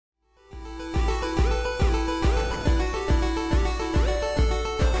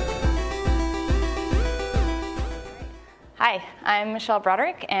I'm Michelle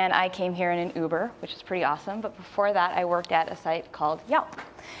Broderick, and I came here in an Uber, which is pretty awesome. But before that, I worked at a site called Yelp.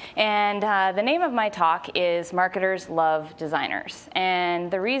 And the name of my talk is Marketers Love Designers.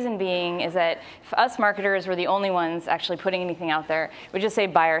 And the reason being is that if us marketers were the only ones actually putting anything out there, we'd just say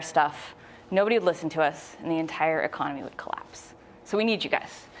buy our stuff. Nobody would listen to us, and the entire economy would collapse. So we need you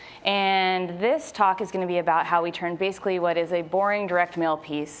guys. And this talk is going to be about how we turn basically what is a boring direct mail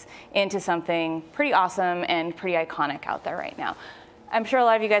piece into something pretty awesome and pretty iconic out there right now. I'm sure a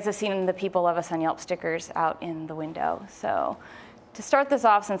lot of you guys have seen the People Love Us on Yelp stickers out in the window. So to start this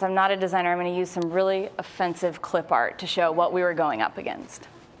off, since I'm not a designer, I'm going to use some really offensive clip art to show what we were going up against.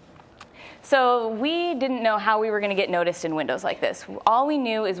 So we didn't know how we were going to get noticed in windows like this. All we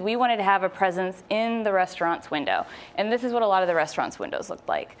knew is we wanted to have a presence in the restaurant's window. And this is what a lot of the restaurant's windows looked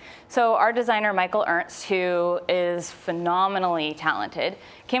like. So our designer, Michael Ernst, who is phenomenally talented,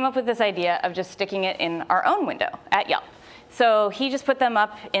 came up with this idea of just sticking it in our own window at Yelp. So he just put them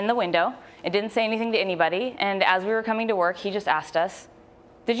up in the window. It didn't say anything to anybody. And as we were coming to work, he just asked us,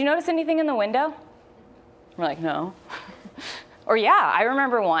 "Did you notice anything in the window?" We're like, "No." Or, "Yeah, I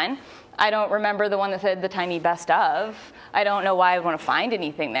remember one. I don't remember the one that said the tiny best of. I don't know why I would want to find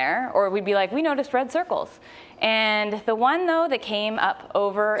anything there." Or we'd be like, "We noticed red circles." And the one, though, that came up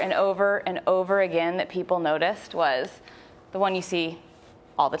over and over and over again that people noticed was the one you see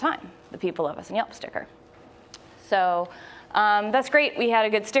all the time, the People Love Us on Yelp sticker. So that's great. We had a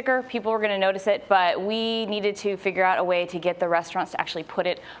good sticker. People were going to notice it. But we needed to figure out a way to get the restaurants to actually put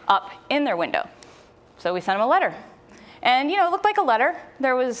it up in their window. So we sent them a letter. And, it looked like a letter.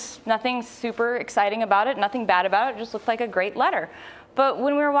 There was nothing super exciting about it, nothing bad about it. It just looked like a great letter. But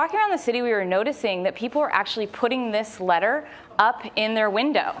when we were walking around the city, we were noticing that people were actually putting this letter up in their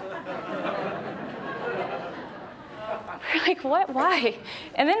window. We're like, what? Why?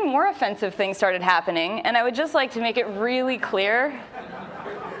 And then more offensive things started happening. And I would just like to make it really clear.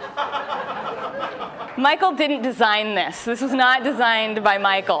 Michael didn't design this. This was not designed by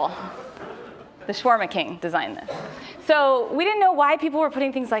Michael. The Shawarma King designed this. So we didn't know why people were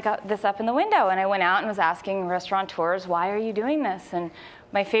putting things like this up in the window. And I went out and was asking restaurateurs, "Why are you doing this?" And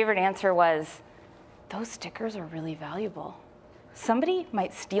my favorite answer was, "Those stickers are really valuable. Somebody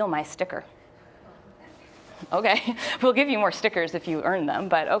might steal my sticker." Okay, we'll give you more stickers if you earn them,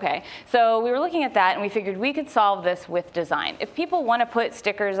 but okay. So we were looking at that, and we figured we could solve this with design. If people want to put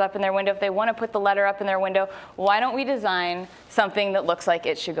stickers up in their window, if they want to put the letter up in their window, why don't we design something that looks like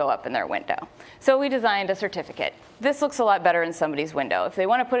it should go up in their window? So we designed a certificate. This looks a lot better in somebody's window. If they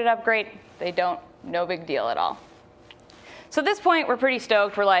want to put it up, great. If they don't, no big deal at all. So at this point, we're pretty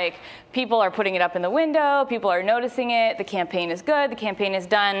stoked. We're like, people are putting it up in the window. People are noticing it. The campaign is good. The campaign is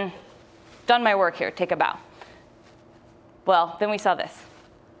done. Done my work here. Take a bow. Well, then we saw this.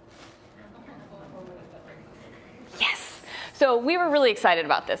 Yes. So we were really excited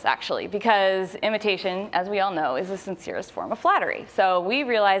about this, actually, because imitation, as we all know, is the sincerest form of flattery. So we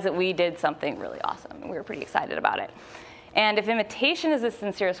realized that we did something really awesome, and we were pretty excited about it. And if imitation is the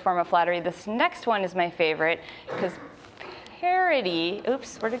sincerest form of flattery, this next one is my favorite, because parody,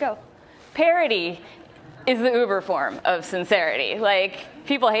 oops, where'd it go? Parody is the Uber form of sincerity. Like,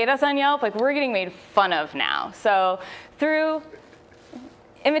 people hate us on Yelp. Like, we're getting made fun of now. So through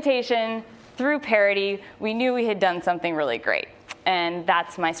imitation, through parody, we knew we had done something really great. And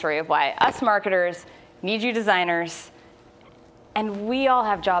that's my story of why us marketers need you designers. And we all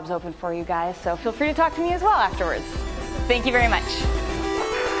have jobs open for you guys. So feel free to talk to me as well afterwards. Thank you very much.